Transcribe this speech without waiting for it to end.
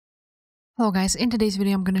Hello guys, in today's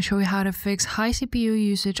video I'm going to show you how to fix high CPU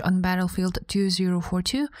usage on Battlefield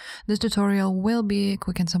 2042. This tutorial will be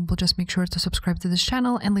quick and simple. Just make sure to subscribe to this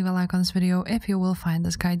channel and leave a like on this video if you will find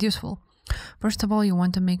this guide useful. First of all, you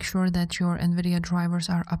want to make sure that your NVIDIA drivers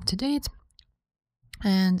are up to date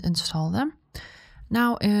and install them.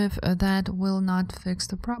 Now, if that will not fix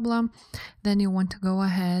the problem, then you want to go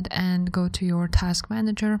ahead and go to your task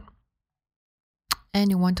manager and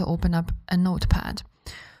you want to open up a notepad.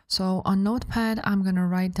 So on Notepad, I'm going to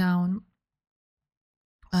write down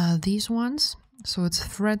these ones. So it's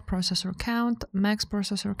Thread.ProcessorCount,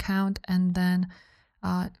 MaxProcessorCount, and then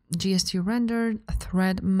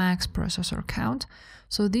GstRender.Thread.MaxProcessorCount.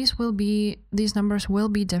 So these numbers will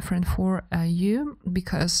be different for you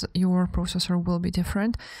because your processor will be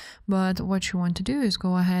different. But what you want to do is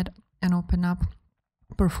go ahead and open up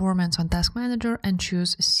Performance on Task Manager and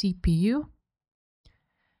choose CPU.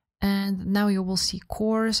 And now you will see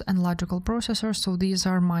cores and logical processors. So these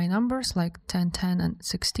are my numbers like 10, 10, and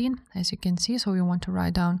 16, as you can see. So you want to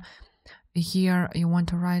write down here, you want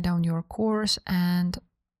to write down your cores, and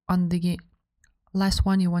on the last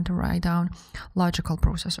one, you want to write down logical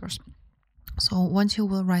processors. So once you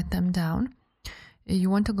will write them down,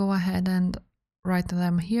 you want to go ahead and write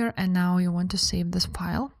them here. And now you want to save this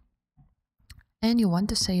file, and you want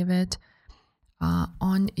to save it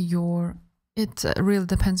on your It really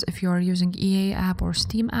depends if you are using EA app or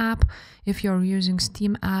Steam app. If you're using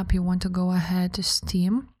Steam app, you want to go ahead to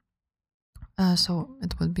Steam. So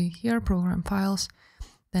it would be here, Program Files,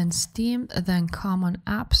 then Steam, then Common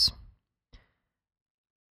Apps.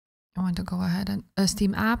 You want to go ahead and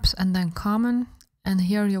Steam Apps and then Common. And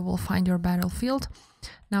here you will find your Battlefield.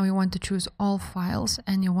 Now you want to choose all files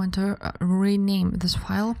and you want to rename this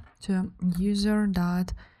file to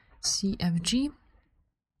user.cfg.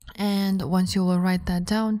 And once you will write that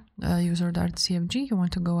down, user.cfg, you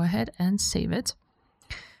want to go ahead and save it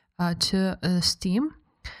to Steam.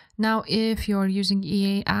 Now, if you're using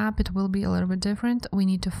EA app, it will be a little bit different. We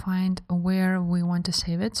need to find where we want to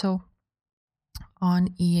save it. So on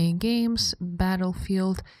EA Games,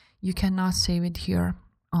 Battlefield, you cannot save it here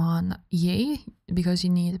on EA because you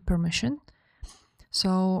need permission.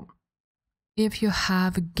 So if you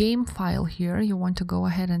have a game file here, you want to go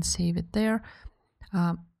ahead and save it there.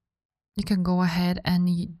 You can go ahead and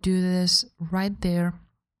do this right there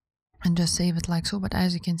and just save it like so, but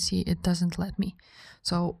as you can see, it doesn't let me.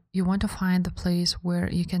 So you want to find the place where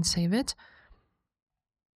you can save it.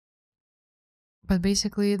 But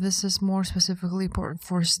basically, this is more specifically for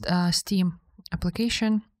Steam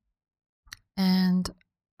application. And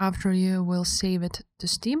after you will save it to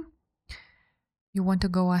Steam, you want to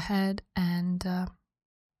go ahead and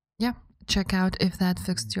check out if that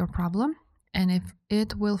fixed your problem. And if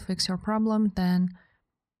it will fix your problem, then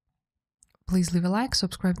please leave a like,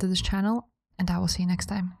 subscribe to this channel, and I will see you next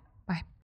time.